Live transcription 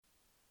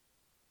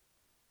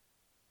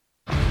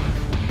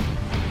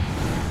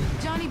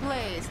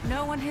Blaze,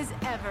 no one has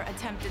ever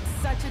attempted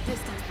such a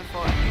distance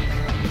before.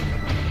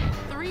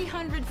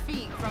 300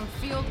 feet from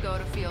field goal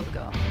to field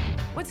goal.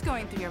 What's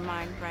going through your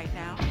mind right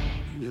now?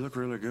 You look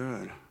really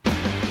good.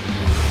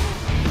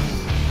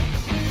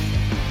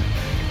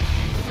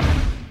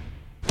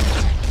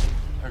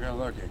 I got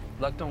lucky.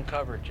 Luck don't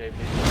cover it, JB.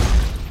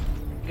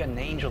 You got an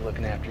angel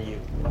looking after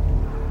you.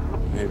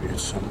 Maybe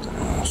it's something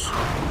else.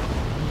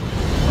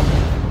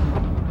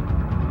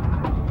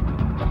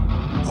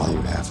 All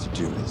you have to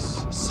do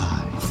is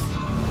sigh.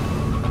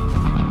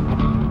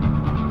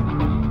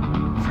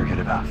 Forget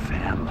about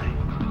family.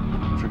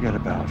 Forget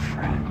about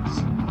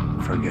friends.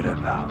 Forget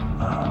about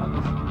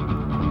love.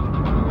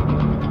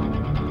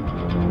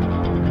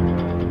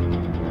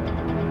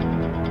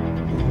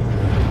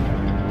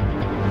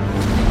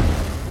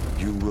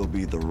 You will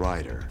be the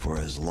rider for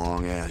as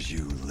long as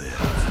you live.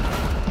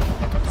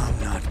 I'm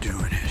not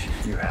doing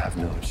it. You have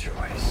no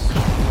choice.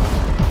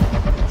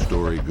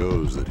 Story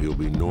goes that he'll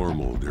be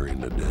normal during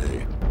the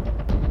day,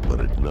 but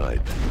at night,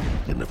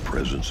 in the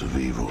presence of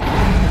evil,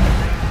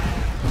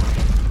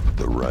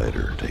 the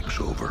rider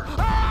takes over.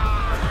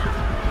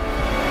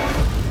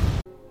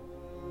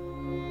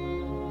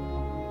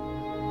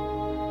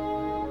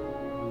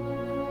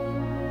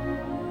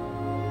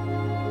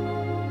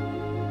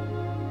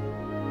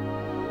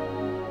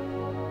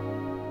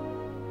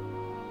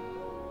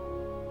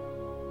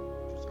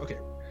 Okay,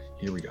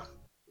 here we go.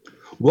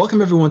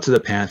 Welcome everyone to the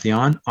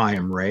Pantheon. I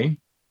am Ray.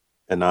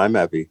 And I'm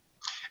Evie.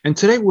 And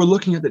today we're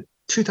looking at the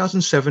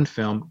 2007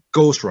 film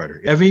Ghost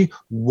Rider. Evie,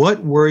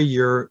 what were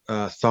your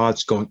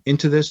thoughts going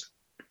into this,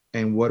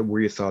 and what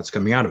were your thoughts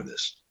coming out of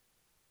this?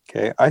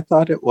 Okay, I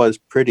thought it was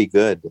pretty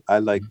good. I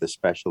like the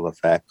special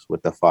effects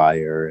with the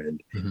fire,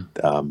 and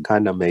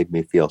kind of made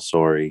me feel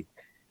sorry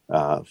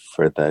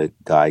for the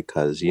guy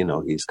because, you know,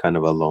 he's kind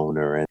of a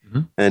loner.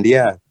 And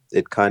yeah,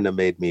 it kind of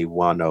made me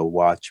want to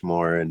watch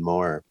more and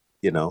more.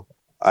 You know,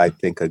 I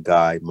think a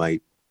guy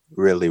might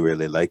really,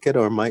 really like it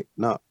or might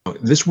not.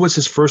 This was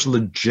his first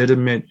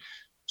legitimate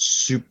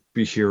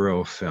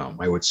superhero film,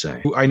 I would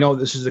say. I know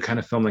this is the kind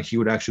of film that he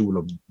would have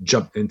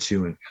jumped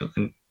into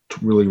and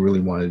really,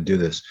 really wanted to do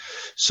this.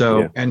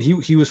 So, yeah. And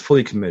he was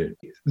fully committed.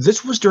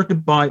 This was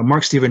directed by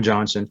Mark Steven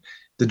Johnson,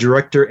 the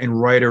director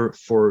and writer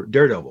for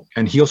Daredevil.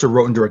 And he also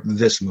wrote and directed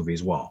this movie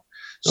as well.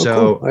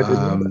 So,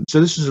 cool. So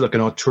this is like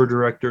an auteur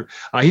director.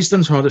 He's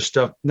done some other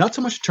stuff, not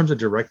so much in terms of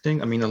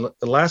directing. I mean, the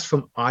last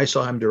film I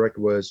saw him direct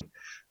was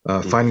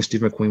Finding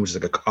Steve McQueen, which is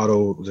like a car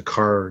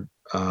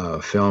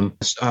film.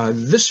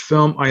 This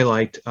film I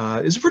liked.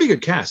 It's a pretty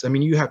good cast. I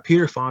mean, you have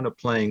Peter Fonda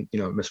playing, you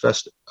know,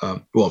 Mephisto,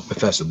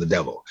 the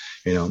devil,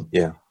 you know.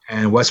 Yeah.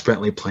 And Wes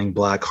Bentley playing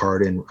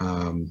Blackheart, and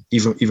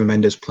Eva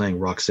Mendes playing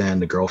Roxanne,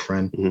 the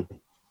girlfriend.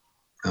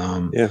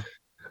 Yeah.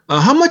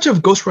 How much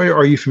of Ghost Rider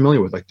are you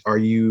familiar with? Like, are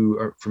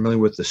you familiar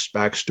with this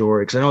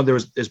backstory? Because I know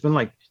there's been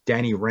like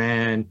Danny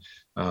Rand,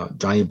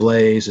 Johnny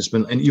Blaze. It's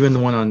been, and even the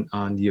one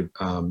on the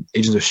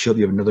Agents of S.H.I.E.L.D.,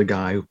 you have another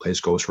guy who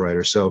plays Ghost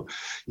Rider. So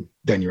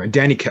Danny Rand,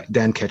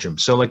 Dan Ketchum.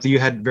 So like you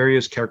had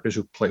various characters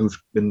who've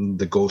been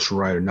the Ghost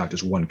Rider, not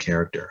just one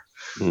character.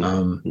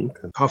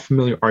 How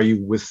familiar are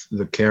you with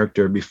the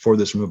character before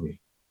this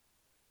movie?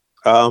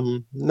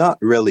 Not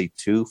really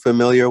too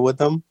familiar with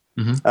them.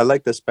 I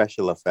like the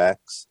special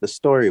effects. The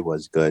story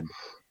was good.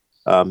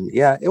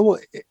 Yeah, it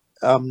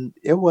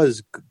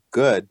was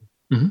good.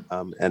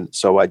 And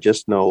so I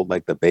just know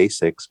like the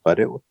basics, but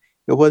it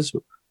was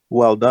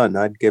well done.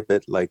 I'd give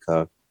it like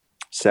a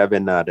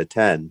 7 out of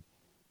 10.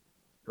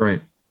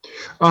 Right.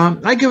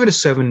 I give it a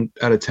 7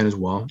 out of 10 as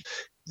well.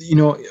 You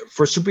know,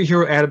 for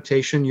superhero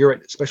adaptation, you're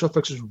right. Special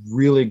effects is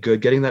really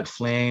good. Getting that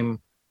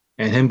flame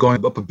and him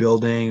going up a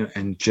building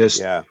and just,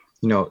 you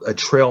know, a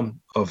trail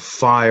of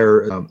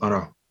fire on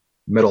a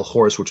metal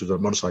horse, which was a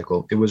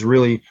motorcycle. It was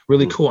really,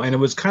 really cool. And it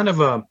was kind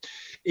of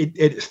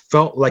it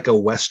felt like a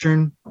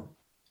Western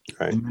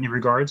in many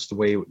regards, the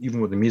way, even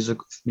with the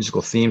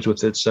musical themes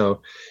with it.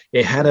 So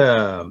it had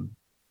a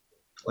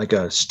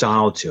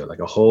style to it, like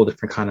a whole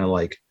different kind of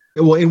like,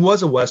 well, it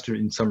was a Western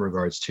in some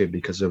regards too,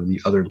 because of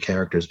the other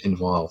characters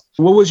involved.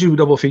 What was your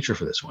double feature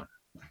for this one?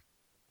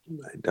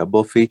 My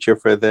double feature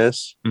for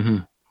this?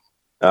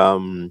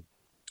 The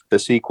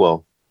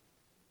sequel.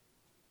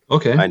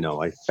 Okay. I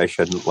know I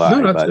shouldn't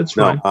lie, no, but it's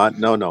fine.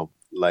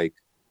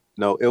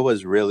 No, it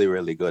was really,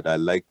 really good. I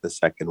like the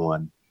second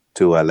one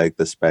too. I like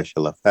the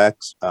special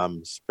effects.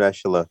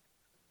 Special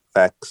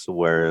effects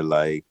were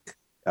like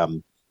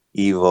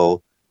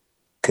Evel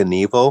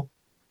Knievel.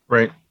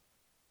 Right.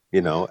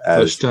 You know,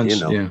 as stunts,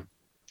 you know.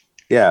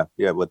 Yeah,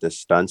 with the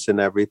stunts and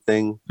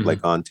everything,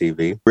 like on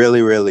TV.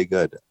 Really, really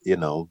good. You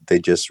know, they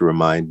just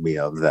remind me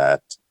of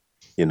that,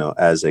 you know,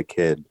 as a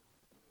kid.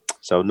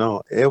 So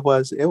no, it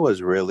was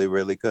really,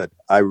 really good.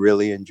 I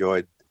really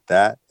enjoyed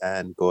that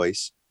and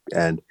Ghost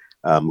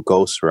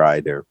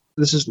Rider.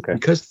 This is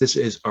because this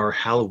is our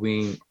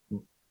Halloween,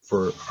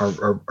 for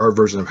our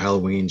version of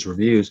Halloween's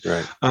reviews.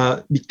 Right.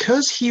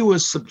 Because he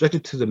was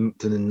subjected to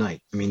the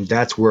night. I mean,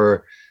 that's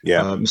where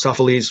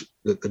Mephistopheles,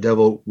 the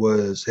devil,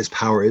 was his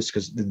power is,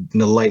 because in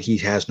the light he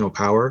has no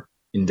power.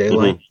 in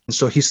daylight, and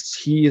so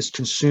he is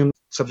consumed,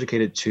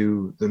 subjugated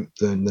to the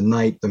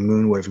night, the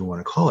moon, whatever you want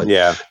to call it.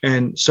 Yeah.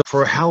 And so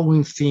for a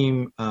Halloween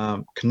theme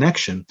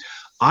connection,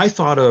 I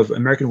thought of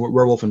American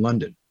Werewolf in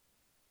London.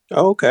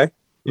 Oh, okay.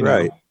 You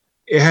Right. know,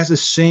 it has the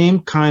same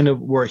kind of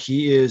where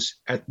he is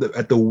at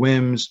the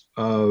whims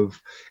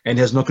of, and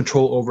has no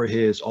control over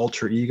his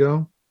alter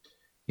ego,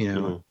 you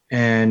know.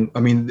 And I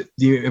mean,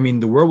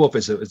 the werewolf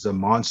is a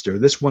monster.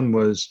 This one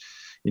was,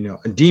 you know,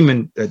 a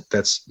demon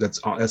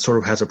that sort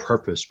of has a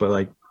purpose, but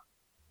like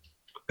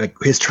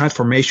his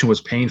transformation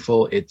was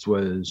painful. It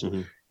was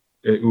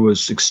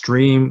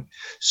extreme.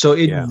 So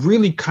it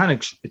really kind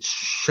of it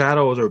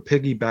shadows or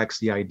piggybacks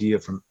the idea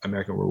from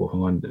American Werewolf in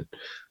London.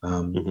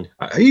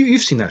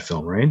 You've seen that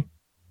film, right?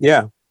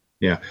 Yeah.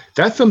 Yeah.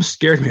 That film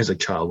scared me as a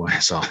child when I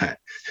saw that.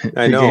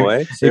 I know,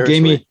 eh?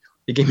 It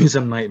gave me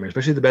some nightmares,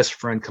 especially the best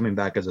friend coming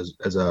back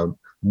as a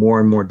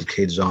more and more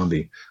decayed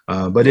zombie.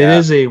 But it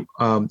is a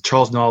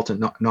Charles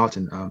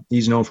Naughton.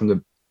 He's known from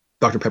the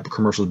Dr. Pepper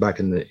commercials back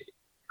in the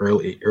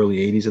early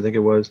 80s, I think it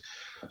was,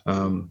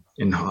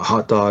 in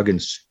Hot Dog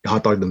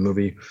the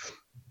movie.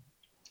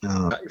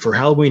 For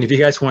Halloween, if you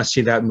guys want to see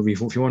that movie,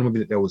 if you want a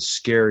movie that will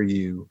scare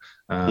you,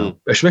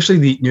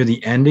 especially near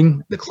the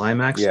ending, the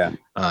climax,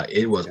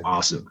 it was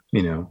awesome.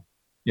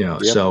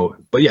 So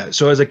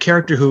as a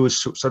character who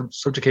is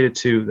subjugated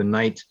to the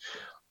night,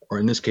 or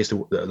in this case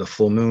the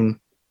full moon,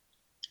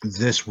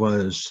 this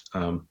was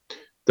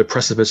the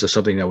precipice of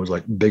something that was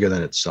like bigger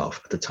than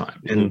itself at the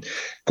time. And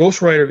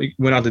Ghost Rider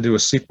went on to do a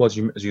sequel, as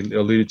you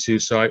alluded to,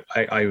 so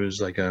I was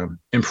like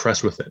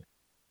impressed with it.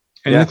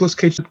 And Nicolas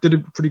Cage did a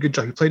pretty good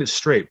job. He played it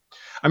straight.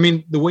 I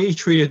mean, the way he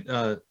treated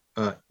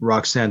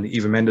Roxanne, the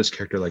Eva Mendes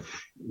character, like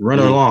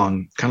running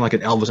along, kind of like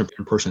an Elvis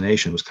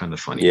impersonation, was kind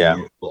of funny. Yeah. A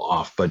little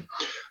off. But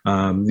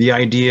the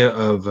idea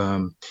of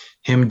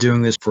him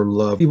doing this for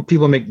love,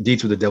 people make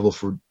deeds with the devil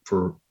for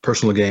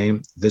personal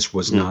gain. This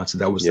was not. So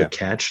that was the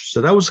catch.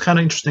 So that was kind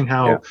of interesting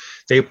how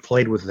they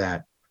played with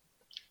that.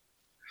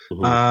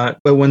 But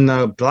when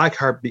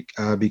Blackheart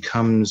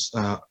becomes,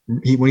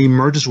 when he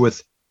merges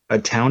with a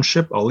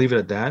township, I'll leave it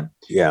at that.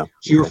 Yeah.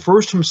 He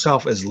refers to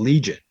himself as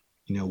Legion.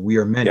 You know, we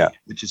are many,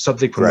 which is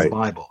something from the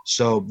Bible.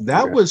 So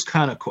that was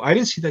kind of cool. I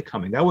didn't see that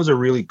coming. That was a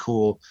really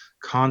cool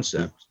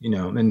concept, you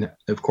know. And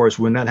of course,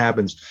 when that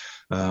happens,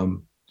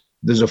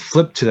 there's a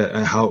flip to that,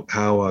 and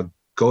how a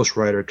Ghost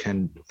Rider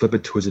can flip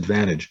it to his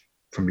advantage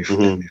from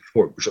before,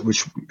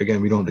 which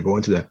again, we don't have to go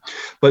into that.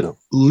 But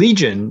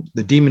Legion,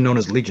 the demon known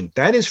as Legion,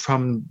 that is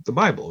from the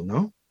Bible,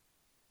 no?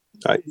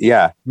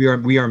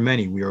 We are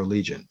many. We are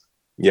Legion.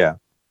 Yeah.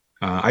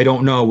 I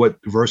don't know what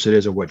verse it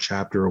is, or what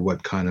chapter, or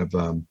what kind of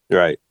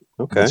right.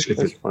 Okay, if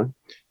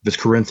it's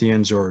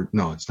Corinthians, or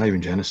no, it's not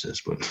even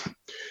Genesis, but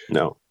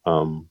no.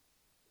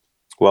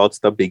 Well, it's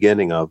the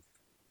beginning of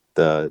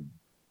the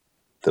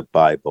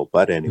Bible,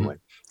 but anyway,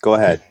 go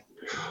ahead.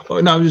 Oh,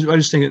 no, I was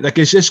just thinking, like,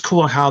 it's just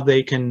cool how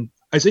they can.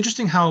 It's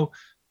interesting how,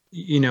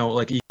 you know,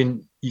 like you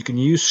can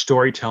use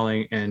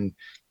storytelling and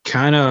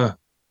kind of,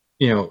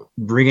 you know,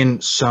 bring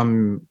in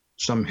some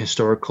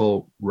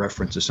historical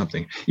reference to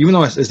something, even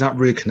though it's not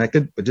really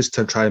connected, but just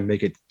to try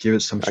to give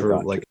it some sort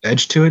of like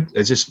edge to it.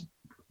 It's just,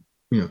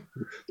 you know,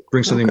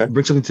 bring something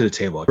to the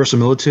table. Like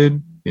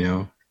verisimilitude, you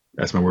know,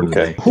 that's my word of the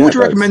day. Who would you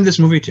recommend this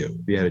movie to if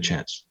you had a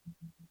chance?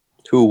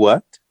 Who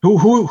would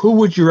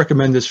you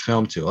recommend this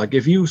film to? Like,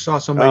 if you saw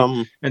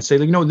somebody and say,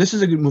 like, you know, this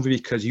is a good movie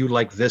because you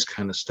like this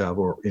kind of stuff,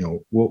 or, you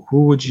know,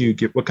 who would you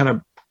give? What kind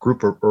of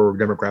group or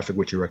demographic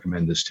would you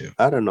recommend this to?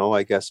 I don't know.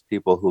 I guess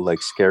people who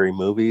like scary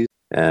movies,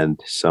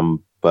 and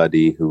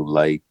somebody who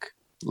like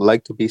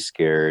to be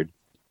scared,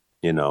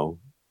 you know.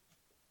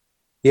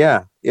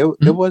 Yeah, it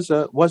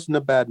wasn't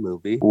a bad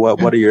movie.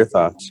 What are your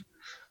thoughts?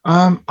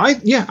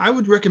 I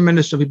would recommend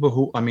this to people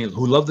who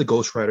love the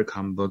Ghost Rider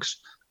comic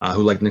books,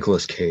 who like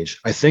Nicolas Cage.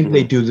 I think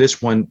they do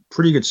this one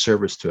pretty good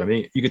service to. I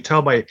mean, you could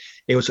tell it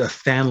was a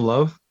fan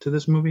love to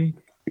this movie.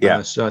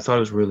 Yeah. So I thought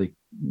it was really,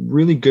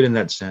 really good in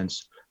that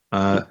sense.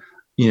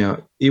 You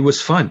know, it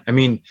was fun. I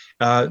mean,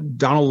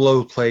 Donald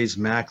Lowe plays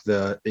Mac,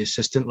 the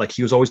assistant. Like,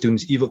 he was always doing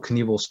these Evel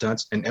Knievel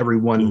stunts, and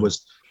everyone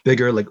was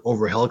bigger, like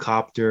over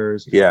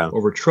helicopters,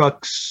 over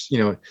trucks. You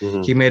know,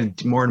 he made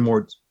it more and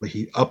more. Like,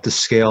 he upped the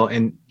scale.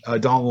 And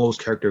Donald Lowe's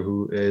character,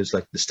 who is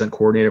like the stunt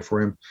coordinator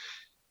for him,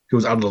 he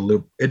was out of the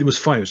loop. It was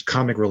fun. It was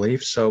comic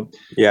relief. So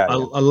I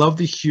love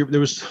the humor. There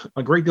was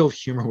a great deal of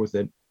humor with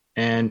it,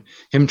 and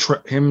him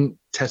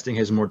testing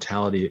his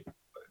mortality,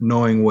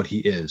 knowing what he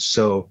is.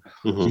 So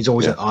he's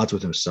always at odds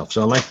with himself.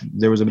 So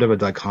there was a bit of a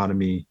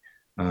dichotomy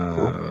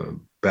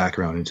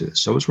background into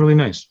this. So it was really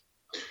nice.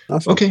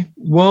 Awesome. Okay.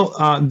 Well,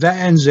 that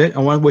ends it. I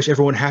want to wish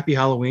everyone happy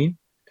Halloween,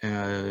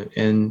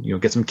 and, you know,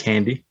 get some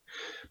candy.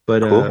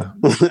 But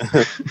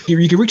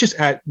you can reach us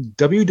at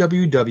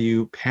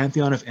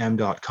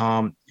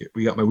www.pantheonfm.com.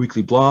 We got my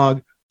weekly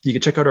blog. You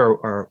can check out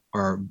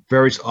our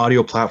various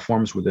audio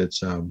platforms with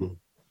its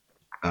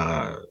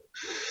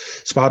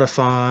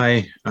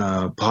Spotify,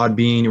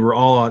 Podbean. We're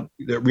all on.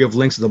 We have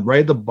links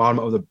right at the bottom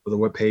of the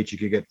webpage. You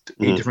could get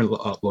 8 different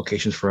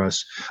locations for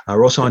us.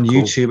 We're also on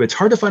YouTube. It's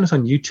hard to find us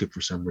on YouTube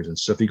for some reason.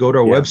 So if you go to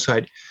our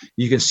website,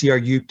 you can see our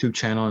YouTube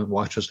channel and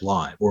watch us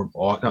live, or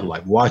not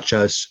live. Watch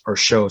our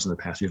shows in the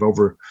past. We've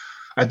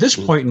at this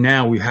point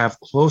now, we have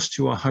close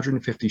to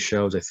 150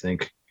 shows, I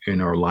think,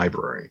 in our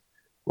library.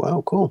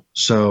 Wow, cool.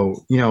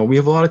 So, we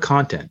have a lot of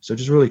content. So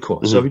just really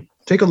cool. So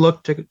take a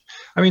look.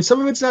 I mean,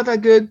 some of it's not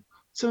that good.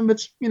 Some of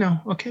it's,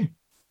 okay.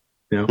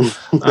 We're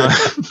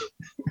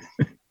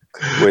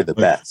the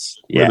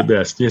best. We're the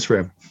best. Yes,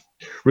 we're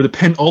the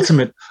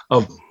penultimate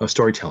of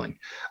storytelling.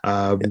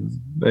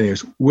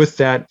 Anyways, with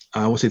that,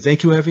 we'll say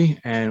thank you, Evie,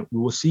 and we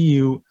will see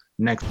you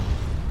next.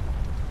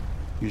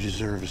 You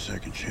deserve a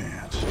second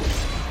chance.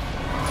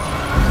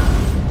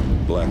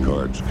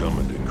 Blackheart's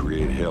coming to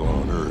create hell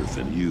on Earth,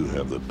 and you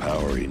have the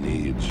power he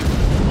needs.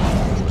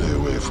 Stay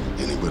away from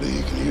anybody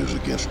he can use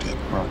against him.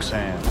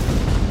 Roxanne,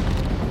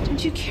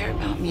 Don't you care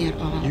about me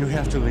at all? you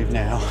have to leave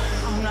now.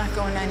 I'm not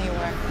going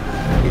anywhere.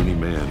 Any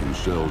man who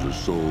sells his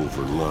soul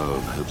for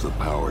love has the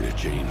power to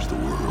change the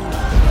world.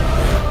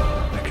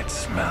 I can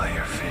smell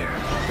your fear.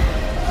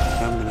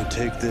 I'm gonna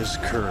take this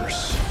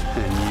curse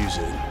and use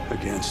it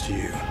against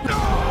you.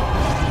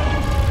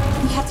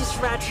 We had this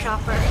rat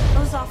shopper. It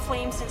was all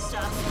flames and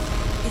stuff.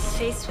 His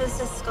face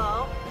was a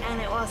skull, and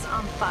it was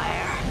on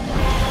fire.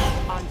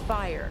 On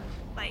fire.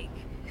 Like,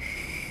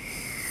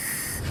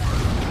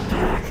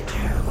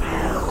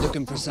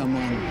 Looking for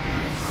someone.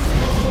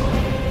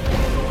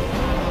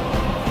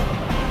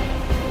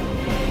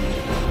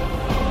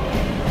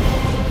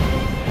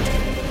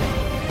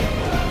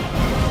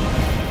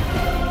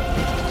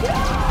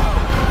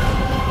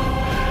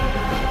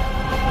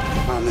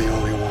 I'm the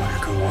only one who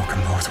can walk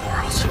in both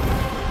worlds.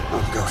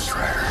 I'm Ghost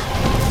Rider.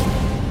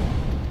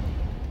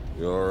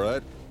 You all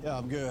right? Yeah,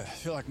 I'm good. I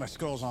feel like my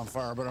skull's on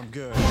fire, but I'm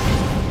good.